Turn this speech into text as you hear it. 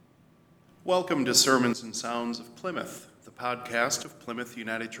Welcome to Sermons and Sounds of Plymouth, the podcast of Plymouth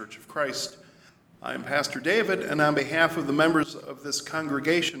United Church of Christ. I am Pastor David, and on behalf of the members of this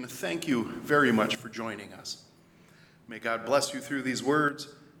congregation, thank you very much for joining us. May God bless you through these words,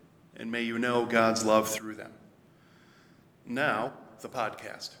 and may you know God's love through them. Now, the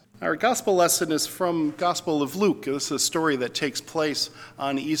podcast. Our gospel lesson is from Gospel of Luke. This is a story that takes place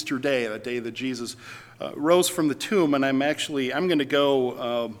on Easter Day, the day that Jesus rose from the tomb, and I'm going to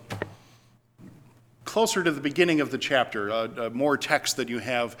go closer to the beginning of the chapter, more text that you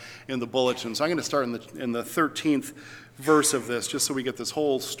have in the bulletin. So I'm going to start in the 13th verse of this, just so we get this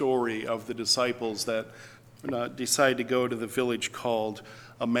whole story of the disciples that decide to go to the village called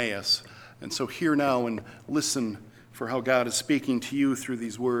Emmaus. And so hear now and listen for how God is speaking to you through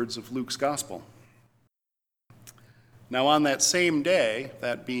these words of Luke's gospel. Now on that same day,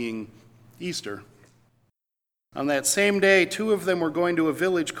 that being Easter, on that same day, two of them were going to a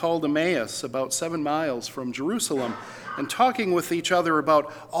village called Emmaus, about 7 miles from Jerusalem, and talking with each other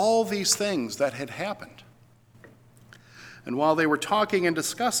about all these things that had happened. And while they were talking and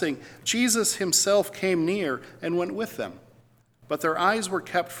discussing, Jesus himself came near and went with them, but their eyes were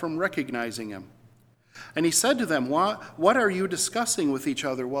kept from recognizing him. And he said to them, "What are you discussing with each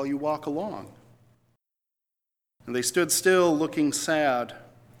other while you walk along?" And they stood still, looking sad.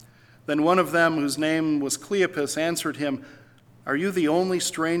 Then one of them, whose name was Cleopas, answered him, "Are you the only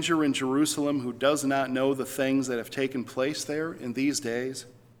stranger in Jerusalem who does not know the things that have taken place there in these days?"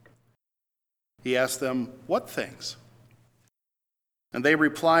 He asked them, "What things?" And they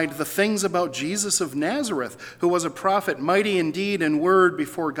replied, "The things about Jesus of Nazareth, who was a prophet, mighty in deed and word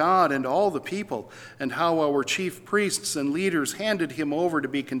before God and all the people, and how our chief priests and leaders handed him over to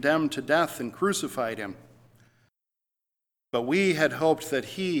be condemned to death and crucified him. But we had hoped that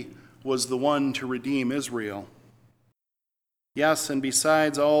he was the one to redeem Israel. Yes, and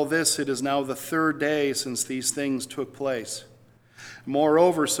besides all this, it is now the 3rd day since these things took place.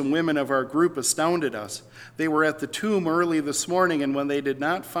 Moreover, some women of our group astounded us. They were at the tomb early this morning, and when they did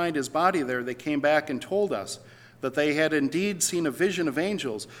not find his body there, they came back and told us that they had indeed seen a vision of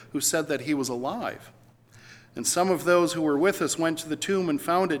angels who said that he was alive. And some of those who were with us went to the tomb and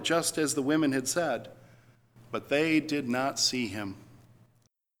found it just as the women had said, but they did not see him."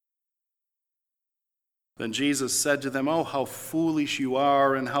 Then Jesus said to them, "Oh, how foolish you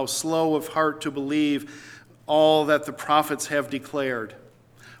are, and how slow of heart to believe all that the prophets have declared.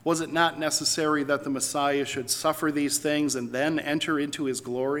 Was it not necessary that the Messiah should suffer these things and then enter into his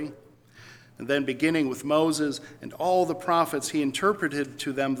glory?" And then beginning with Moses and all the prophets, he interpreted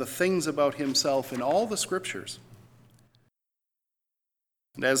to them the things about himself in all the scriptures.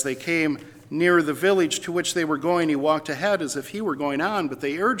 And as they came near the village to which they were going, he walked ahead as if he were going on, but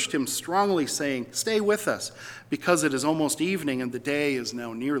they urged him strongly, saying, "Stay with us, because it is almost evening and the day is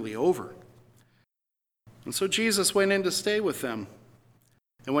now nearly over." And so Jesus went in to stay with them.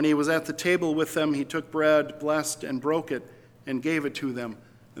 And when he was at the table with them, he took bread, blessed and broke it, and gave it to them.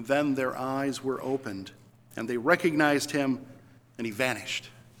 And then their eyes were opened, and they recognized him, and he vanished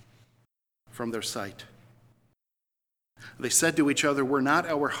from their sight. They said to each other, "Were not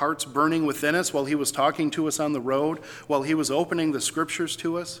our hearts burning within us while he was talking to us on the road, while he was opening the scriptures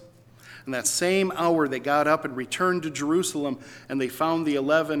to us?" And that same hour they got up and returned to Jerusalem, and they found the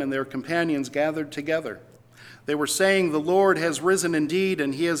 11 and their companions gathered together. They were saying, "The Lord has risen indeed,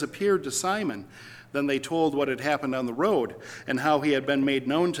 and he has appeared to Simon." Then they told what had happened on the road, and how he had been made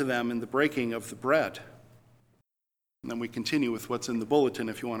known to them in the breaking of the bread. And then we continue with what's in the bulletin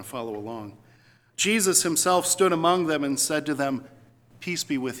if you want to follow along. Jesus himself stood among them and said to them, "Peace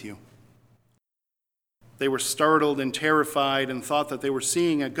be with you." They were startled and terrified and thought that they were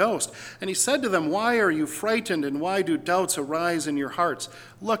seeing a ghost. And he said to them, "Why are you frightened, and why do doubts arise in your hearts?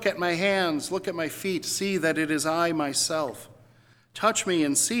 Look at my hands, look at my feet, see that it is I myself. Touch me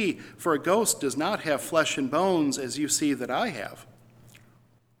and see, for a ghost does not have flesh and bones as you see that I have."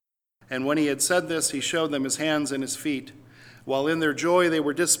 And when he had said this, he showed them his hands and his feet. While in their joy they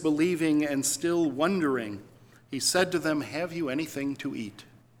were disbelieving and still wondering, he said to them, "Have you anything to eat?"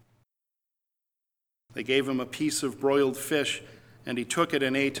 They gave him a piece of broiled fish, and he took it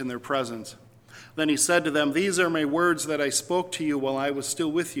and ate in their presence. Then he said to them, "These are my words that I spoke to you while I was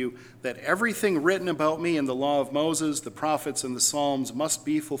still with you, that everything written about me in the law of Moses, the prophets, and the Psalms must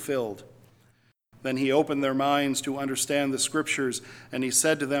be fulfilled." Then he opened their minds to understand the scriptures, and he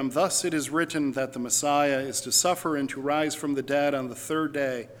said to them, "Thus it is written that the Messiah is to suffer and to rise from the dead on the 3rd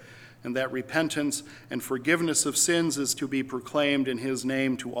day, and that repentance and forgiveness of sins is to be proclaimed in his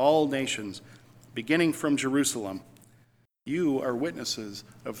name to all nations, beginning from Jerusalem. You are witnesses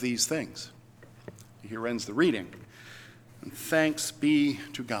of these things." Here ends the reading. And thanks be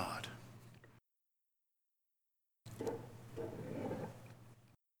to God.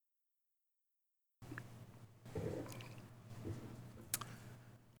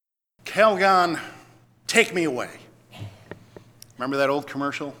 Calgon, take me away. Remember that old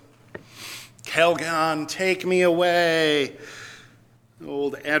commercial? Calgon, take me away.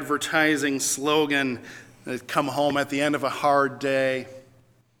 Old advertising slogan that come home at the end of a hard day.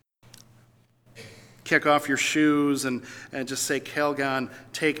 Kick off your shoes and just say, Calgon,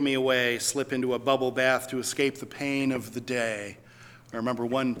 take me away. Slip into a bubble bath to escape the pain of the day. I remember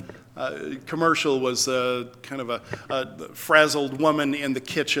one commercial was kind of a frazzled woman in the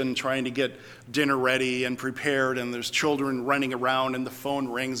kitchen trying to get dinner ready and prepared, and there's children running around, and the phone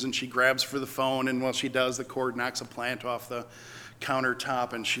rings, and she grabs for the phone, and while she does, the cord knocks a plant off the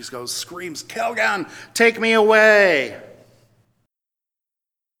countertop, and she screams, Calgon, take me away.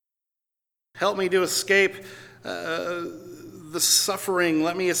 Help me to escape the suffering.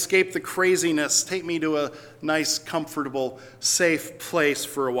 Let me escape the craziness. Take me to a nice, comfortable, safe place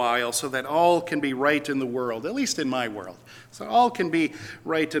for a while so that all can be right in the world, at least in my world. So all can be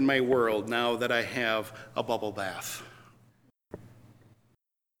right in my world now that I have a bubble bath.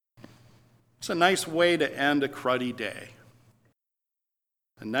 It's a nice way to end a cruddy day.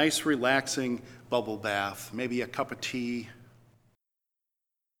 A nice, relaxing bubble bath, maybe a cup of tea,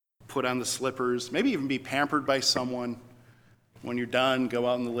 put on the slippers, maybe even be pampered by someone. When you're done, go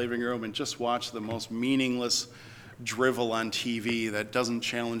out in the living room and just watch the most meaningless drivel on TV that doesn't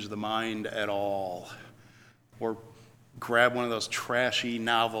challenge the mind at all. Or grab one of those trashy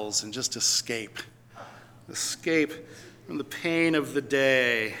novels and just escape. Escape from the pain of the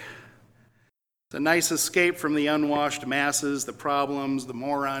day. It's a nice escape from the unwashed masses, the problems, the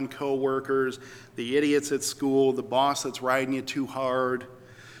moron co-workers, the idiots at school, the boss that's riding you too hard,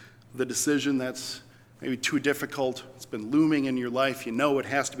 the decision that's maybe too difficult, it's been looming in your life, you know it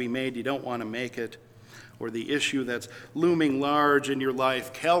has to be made, you don't want to make it, or the issue that's looming large in your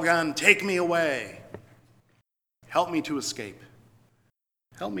life. Calgon, take me away. Help me to escape.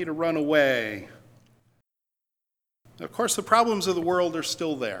 Help me to run away. Of course, the problems of the world are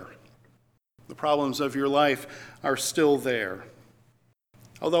still there. The problems of your life are still there.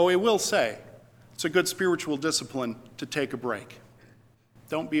 Although I will say, it's a good spiritual discipline to take a break.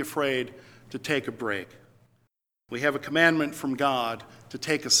 Don't be afraid to take a break. We have a commandment from God to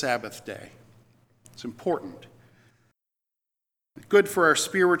take a Sabbath day. It's important. Good for our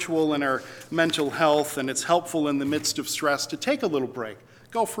spiritual and our mental health, and it's helpful in the midst of stress to take a little break.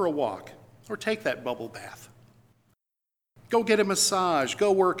 Go for a walk, or take that bubble bath. Go get a massage,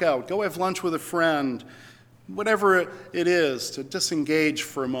 go work out, go have lunch with a friend, whatever it is, to disengage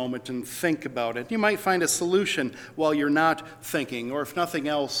for a moment and think about it. You might find a solution while you're not thinking, or if nothing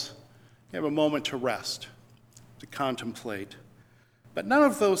else, you have a moment to rest, to contemplate. But none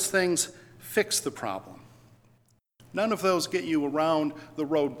of those things fix the problem. None of those get you around the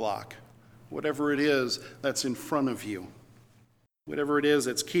roadblock, whatever it is that's in front of you. Whatever it is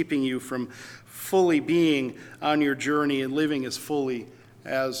that's keeping you from fully being on your journey and living as fully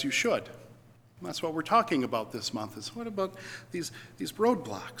as you should. And that's what we're talking about this month, is what about these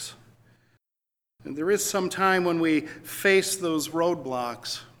roadblocks? And there is some time when we face those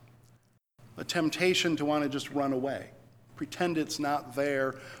roadblocks, a temptation to want to just run away. Pretend it's not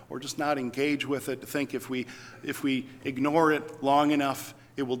there, or just not engage with it, to think if we ignore it long enough,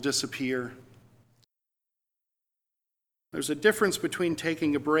 it will disappear. There's a difference between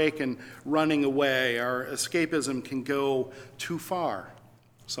taking a break and running away. Our escapism can go too far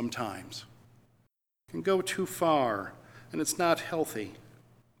sometimes. It can go too far, and it's not healthy.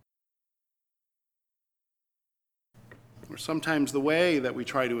 Or sometimes the way that we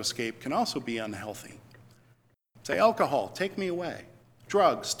try to escape can also be unhealthy. Say, alcohol, take me away.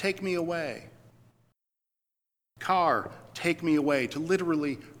 Drugs, take me away. Car, take me away. To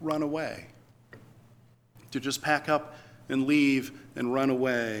literally run away. To just pack up and leave and run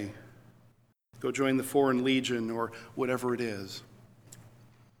away. Go join the Foreign Legion or whatever it is.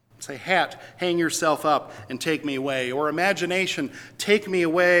 Say, hat, hang yourself up and take me away. Or imagination, take me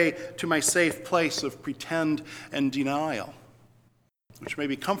away to my safe place of pretend and denial, which may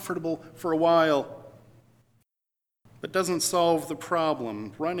be comfortable for a while, but doesn't solve the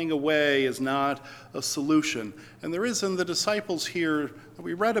problem. Running away is not a solution. And there is in the disciples here that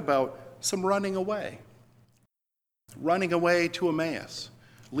we read about some running away. Running away to Emmaus,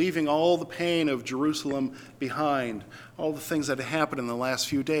 leaving all the pain of Jerusalem behind, all the things that had happened in the last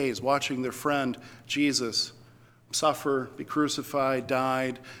few days, watching their friend Jesus suffer, be crucified,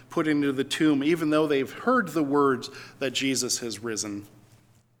 died, put into the tomb, even though they've heard the words that Jesus has risen.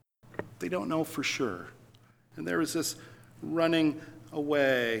 They don't know for sure. And there is this running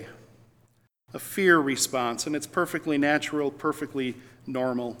away, a fear response, and it's perfectly natural, perfectly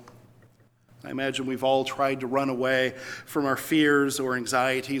normal. I imagine we've all tried to run away from our fears or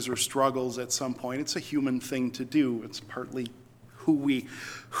anxieties or struggles at some point. It's a human thing to do. It's partly who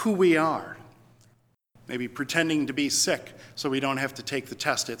we are. Maybe pretending to be sick so we don't have to take the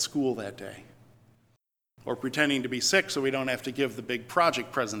test at school that day. Or pretending to be sick so we don't have to give the big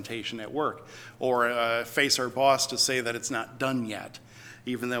project presentation at work. Or face our boss to say that it's not done yet,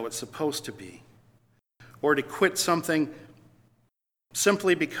 even though it's supposed to be. Or to quit something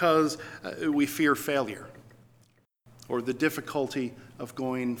simply because we fear failure or the difficulty of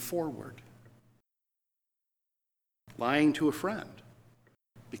going forward. Lying to a friend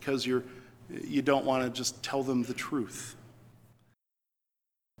because you don't want to just tell them the truth.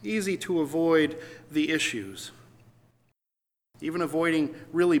 Easy to avoid the issues, even avoiding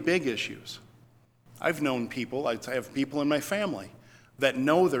really big issues. I've known people, I have people in my family that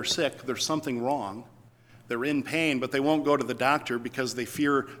know they're sick, there's something wrong, they're in pain, but they won't go to the doctor because they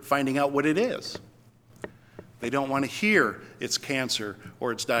fear finding out what it is. They don't want to hear it's cancer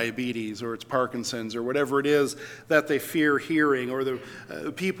or it's diabetes or it's Parkinson's or whatever it is that they fear hearing, or the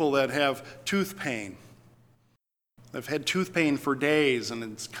people that have tooth pain. They've had tooth pain for days and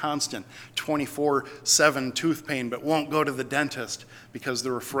it's constant 24/7 tooth pain, but won't go to the dentist because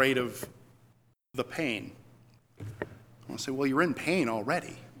they're afraid of the pain. I want to say, well, you're in pain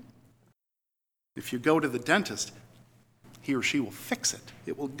already. If you go to the dentist, he or she will fix it.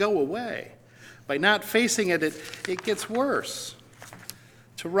 It will go away. By not facing it, it gets worse.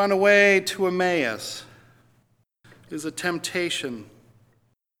 To run away to Emmaus is a temptation.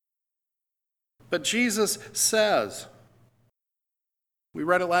 But Jesus says, we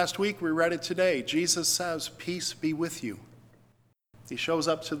read it last week, we read it today. Jesus says, peace be with you. He shows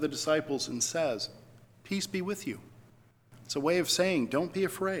up to the disciples and says, peace be with you. It's a way of saying, don't be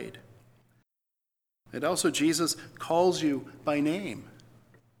afraid. And also, Jesus calls you by name.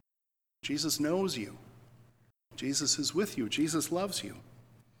 Jesus knows you. Jesus is with you. Jesus loves you.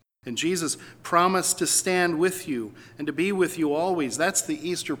 And Jesus promised to stand with you and to be with you always. That's the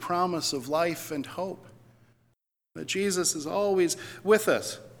Easter promise of life and hope. That Jesus is always with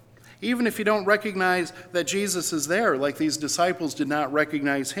us. Even if you don't recognize that Jesus is there, like these disciples did not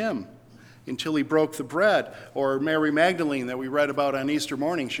recognize him until he broke the bread. Or Mary Magdalene that we read about on Easter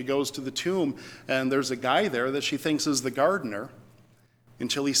morning. She goes to the tomb and there's a guy there that she thinks is the gardener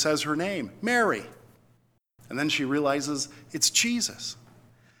until he says her name, Mary. And then she realizes it's Jesus.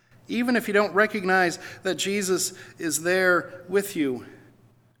 Even if you don't recognize that Jesus is there with you,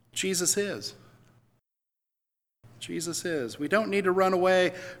 Jesus is. Jesus is. We don't need to run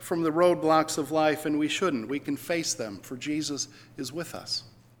away from the roadblocks of life, and we shouldn't. We can face them, for Jesus is with us.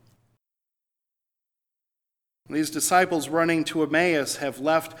 These disciples running to Emmaus have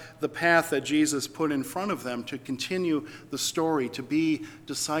left the path that Jesus put in front of them to continue the story, to be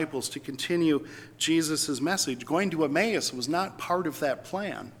disciples, to continue Jesus' message. Going to Emmaus was not part of that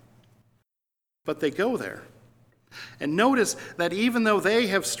plan, but they go there. And notice that even though they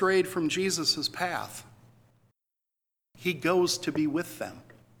have strayed from Jesus' path, he goes to be with them.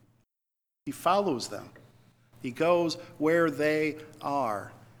 He follows them. He goes where they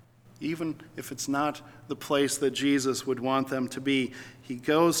are. Even if it's not the place that Jesus would want them to be, he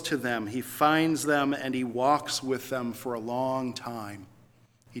goes to them, he finds them, and he walks with them for a long time.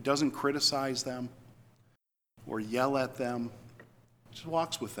 He doesn't criticize them or yell at them. He just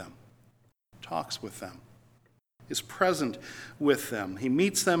walks with them, talks with them, is present with them. He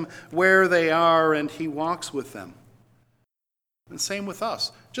meets them where they are, and he walks with them. And same with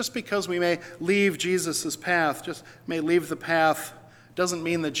us. Just because we may leave Jesus' path, just may leave the path, doesn't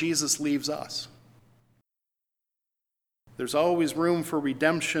mean that Jesus leaves us. There's always room for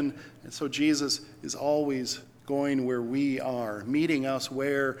redemption, and so Jesus is always going where we are, meeting us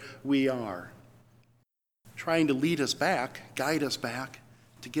where we are, trying to lead us back, guide us back,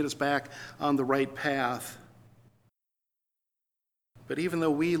 to get us back on the right path. But even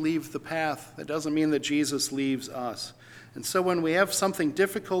though we leave the path, that doesn't mean that Jesus leaves us. And so when we have something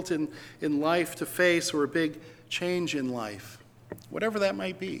difficult in life to face, or a big change in life, whatever that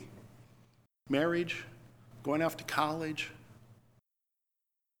might be, marriage, going off to college,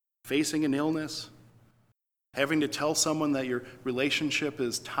 facing an illness, having to tell someone that your relationship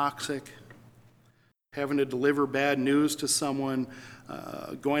is toxic, having to deliver bad news to someone,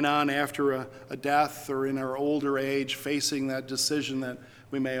 going on after a death, or in our older age, facing that decision that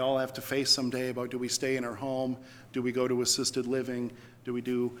we may all have to face someday about, do we stay in our home, do we go to assisted living, do we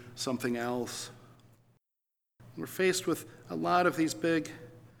do something else? We're faced with a lot of these big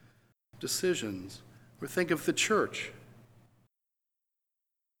decisions. Or think of the church.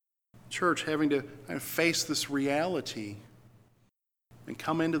 Church having to face this reality. and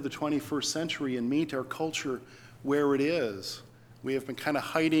come into the 21st century and meet our culture where it is. We have been kind of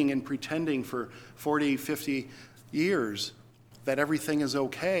hiding and pretending for 40, 50 years that everything is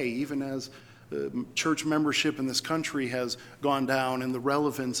okay, even as church membership in this country has gone down and the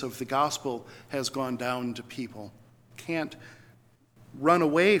relevance of the gospel has gone down to people. Can't run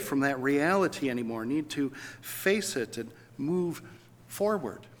away from that reality anymore. Need to face it and move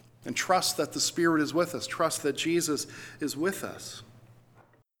forward and trust that the Spirit is with us. Trust that Jesus is with us.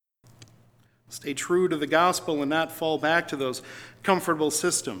 Stay true to the gospel and not fall back to those comfortable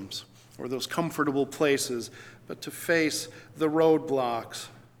systems or those comfortable places, but to face the roadblocks,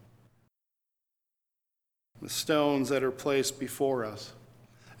 the stones that are placed before us.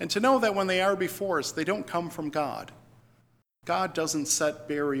 And to know that when they are before us, they don't come from God. God doesn't set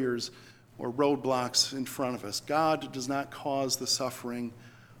barriers or roadblocks in front of us. God does not cause the suffering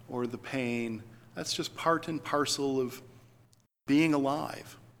or the pain. That's just part and parcel of being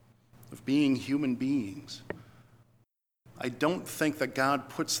alive, of being human beings. I don't think that God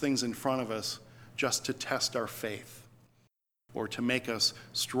puts things in front of us just to test our faith or to make us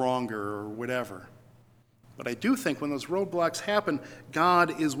stronger or whatever. But I do think when those roadblocks happen,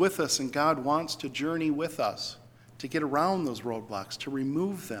 God is with us and God wants to journey with us to get around those roadblocks, to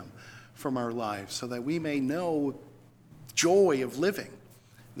remove them from our lives so that we may know joy of living,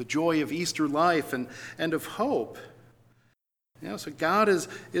 the joy of Easter life and of hope. So God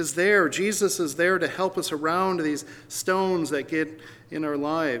is there. Jesus is there to help us around these stones that get in our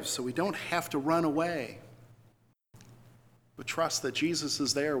lives so we don't have to run away. But trust that Jesus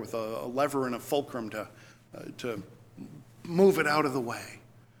is there with a lever and a fulcrum to move it out of the way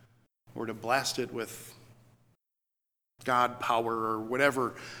or to blast it with God power or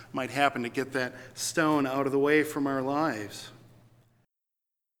whatever might happen to get that stone out of the way from our lives.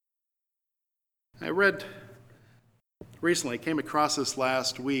 I read recently, came across this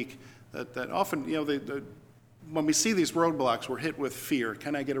last week, that often, when we see these roadblocks, we're hit with fear.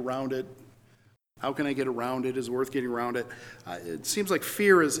 Can I get around it? How can I get around it? Is it worth getting around it? It seems like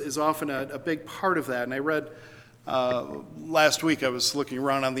fear is often a big part of that. And I read last week, I was looking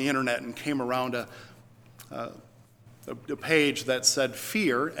around on the internet and came around a page that said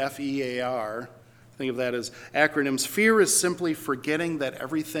fear, F-E-A-R. Think of that as acronyms. Fear is simply forgetting that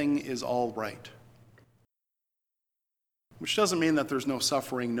everything is all right. Which doesn't mean that there's no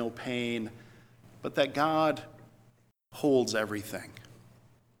suffering, no pain, but that God holds everything.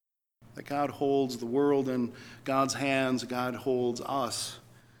 That God holds the world in God's hands. God holds us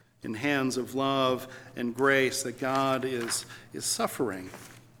in hands of love and grace. That God is suffering.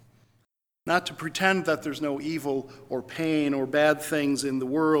 Not to pretend that there's no evil or pain or bad things in the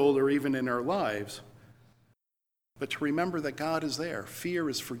world or even in our lives, but to remember that God is there. Fear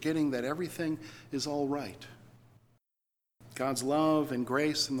is forgetting that everything is all right. God's love and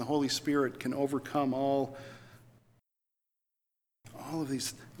grace and the Holy Spirit can overcome all of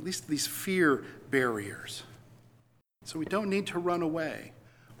these, at least these fear barriers. So we don't need to run away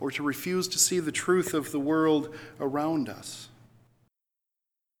or to refuse to see the truth of the world around us.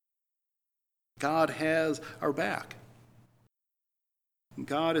 God has our back.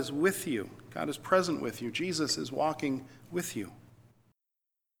 God is with you. God is present with you. Jesus is walking with you.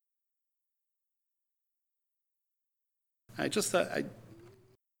 A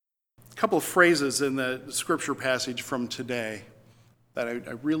couple of phrases in the scripture passage from today that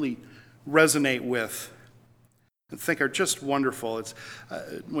I really resonate with and think are just wonderful. It's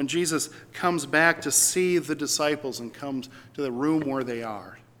when Jesus comes back to see the disciples and comes to the room where they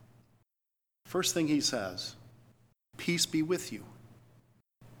are. First thing he says, peace be with you.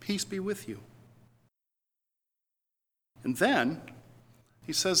 Peace be with you. And then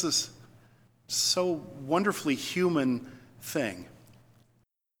he says this so wonderfully human thing.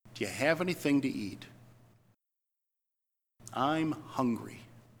 Do you have anything to eat? I'm hungry.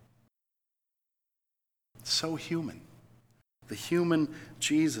 So human. The human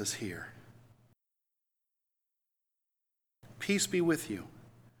Jesus here. Peace be with you.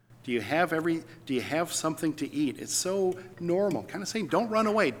 Do you have something to eat? It's so normal. Kind of saying, don't run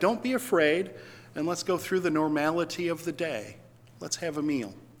away. Don't be afraid. And let's go through the normality of the day. Let's have a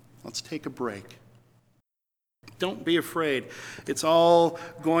meal. Let's take a break. Don't be afraid. It's all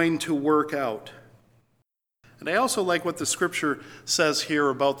going to work out. And I also like what the scripture says here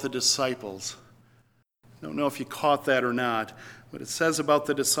about the disciples. I don't know if you caught that or not, but it says about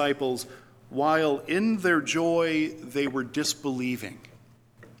the disciples, while in their joy they were disbelieving.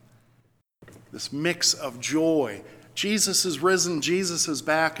 This mix of joy. Jesus is risen, Jesus is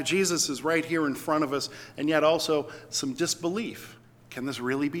back, Jesus is right here in front of us, and yet also some disbelief. Can this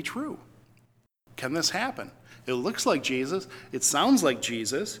really be true? can this happen? It looks like Jesus, it sounds like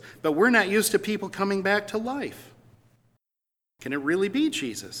Jesus, but we're not used to people coming back to life. Can it really be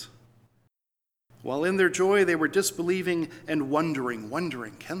Jesus? While in their joy, they were disbelieving and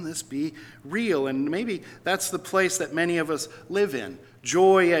wondering, can this be real? And maybe that's the place that many of us live in.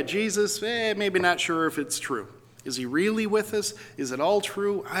 Joy at Jesus, maybe not sure if it's true. Is he really with us? Is it all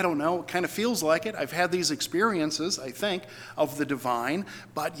true? I don't know. It kind of feels like it. I've had these experiences, I think, of the divine,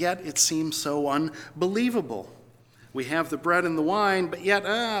 but yet it seems so unbelievable. We have the bread and the wine, but yet,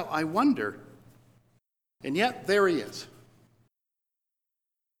 I wonder. And yet, there he is.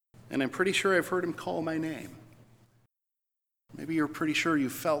 And I'm pretty sure I've heard him call my name. Maybe you're pretty sure you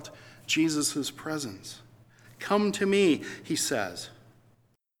felt Jesus' presence. Come to me, he says.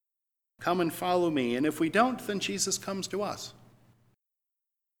 Come and follow me. And if we don't, then Jesus comes to us.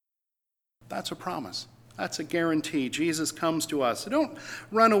 That's a promise. That's a guarantee. Jesus comes to us. So don't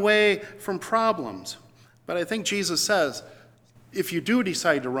run away from problems. But I think Jesus says, if you do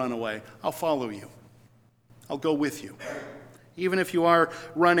decide to run away, I'll follow you. I'll go with you. Even if you are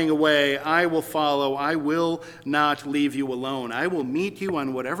running away, I will follow. I will not leave you alone. I will meet you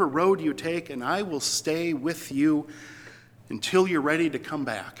on whatever road you take, and I will stay with you until you're ready to come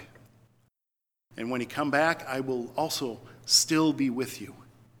back. And when you come back, I will also still be with you.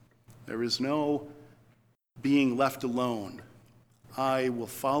 There is no being left alone. I will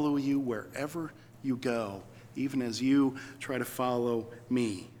follow you wherever you go, even as you try to follow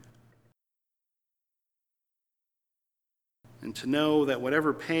me. And to know that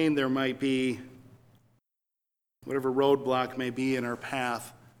whatever pain there might be, whatever roadblock may be in our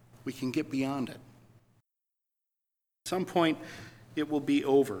path, we can get beyond it. At some point, it will be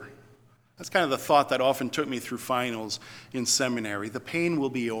over. That's kind of the thought that often took me through finals in seminary. The pain will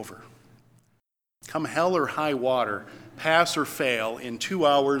be over. Come hell or high water, pass or fail, in 2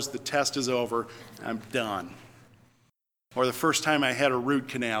 hours the test is over, I'm done. Or the first time I had a root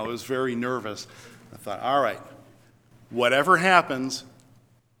canal, I was very nervous. I thought, all right, whatever happens,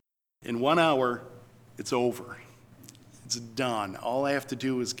 in 1 hour, it's over. It's done. All I have to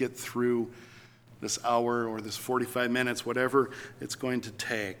do is get through this hour or this 45 minutes, whatever it's going to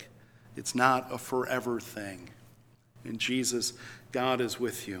take. It's not a forever thing. In Jesus, God is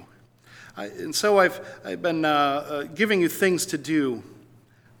with you. And so I've been giving you things to do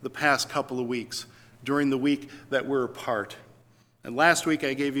the past couple of weeks during the week that we're apart. And last week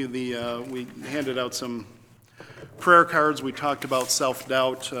I gave you we handed out some prayer cards. We talked about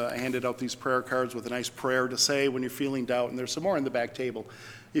self-doubt. I handed out these prayer cards with a nice prayer to say when you're feeling doubt. And there's some more on the back table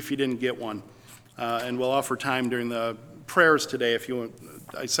if you didn't get one. And we'll offer time during the prayers today if you want.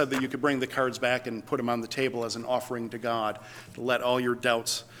 I said that you could bring the cards back and put them on the table as an offering to God, to let all your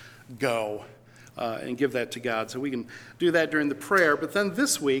doubts go and give that to God. So we can do that during the prayer. But then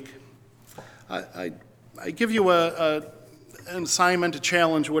this week, I give you an assignment, a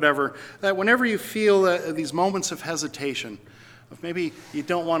challenge, whatever, that whenever you feel these moments of hesitation, of maybe you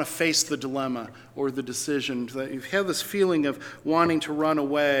don't want to face the dilemma or the decision, that you have this feeling of wanting to run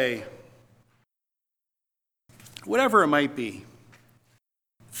away, whatever it might be,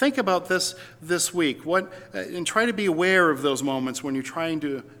 think about this week. And try to be aware of those moments when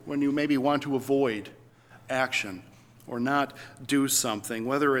you maybe want to avoid action or not do something.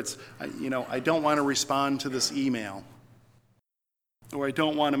 Whether it's, I don't want to respond to this email, or I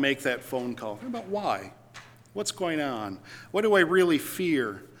don't want to make that phone call. Think about why. What's going on? What do I really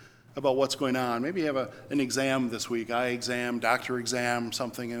fear about what's going on? Maybe you have an exam this week, eye exam, doctor exam,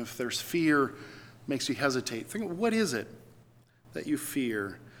 something. And if there's fear, makes you hesitate. Think, what is it that you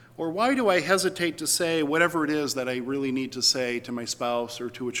fear? Or why do I hesitate to say whatever it is that I really need to say to my spouse or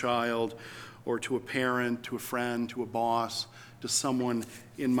to a child or to a parent, to a friend, to a boss, to someone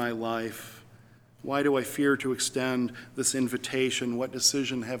in my life? Why do I fear to extend this invitation? What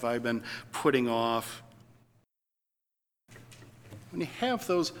decision have I been putting off? When you have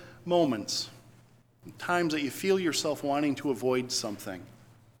those moments, times that you feel yourself wanting to avoid something,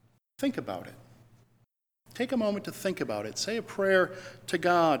 think about it. Take a moment to think about it. Say a prayer to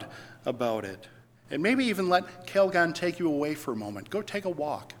God about it. And maybe even let Calgon take you away for a moment. Go take a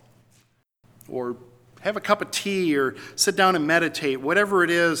walk. Or have a cup of tea or sit down and meditate. Whatever it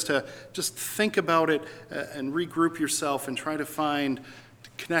is, to just think about it and regroup yourself and try to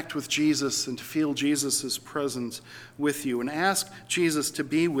connect with Jesus and to feel Jesus' presence with you. And ask Jesus to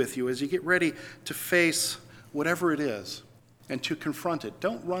be with you as you get ready to face whatever it is and to confront it.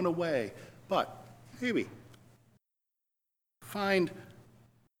 Don't run away, but maybe find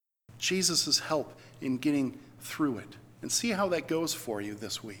Jesus' help in getting through it and see how that goes for you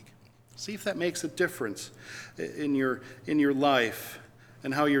this week. See if that makes a difference in your life.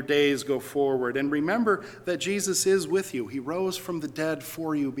 and how your days go forward. And remember that Jesus is with you. He rose from the dead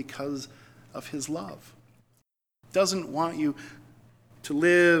for you because of his love. He doesn't want you to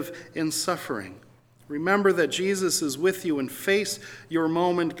live in suffering. Remember that Jesus is with you, and face your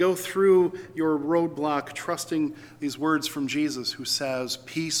moment. Go through your roadblock, trusting these words from Jesus, who says,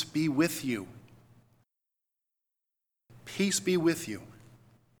 "Peace be with you." Peace be with you.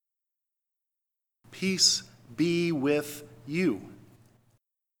 Peace be with you.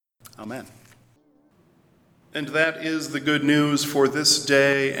 Amen. And that is the good news for this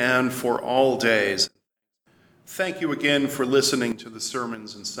day and for all days. Thank you again for listening to the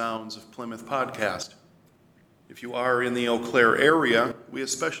Sermons and Sounds of Plymouth podcast. If you are in the Eau Claire area, we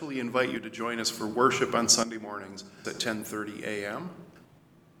especially invite you to join us for worship on Sunday mornings at 10:30 a.m.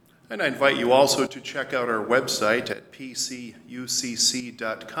 And I invite you also to check out our website at pcucc.com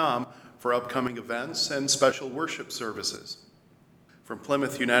for upcoming events and special worship services. From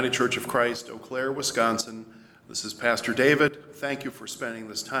Plymouth United Church of Christ, Eau Claire, Wisconsin, this is Pastor David. Thank you for spending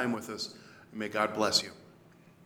this time with us, and may God bless you.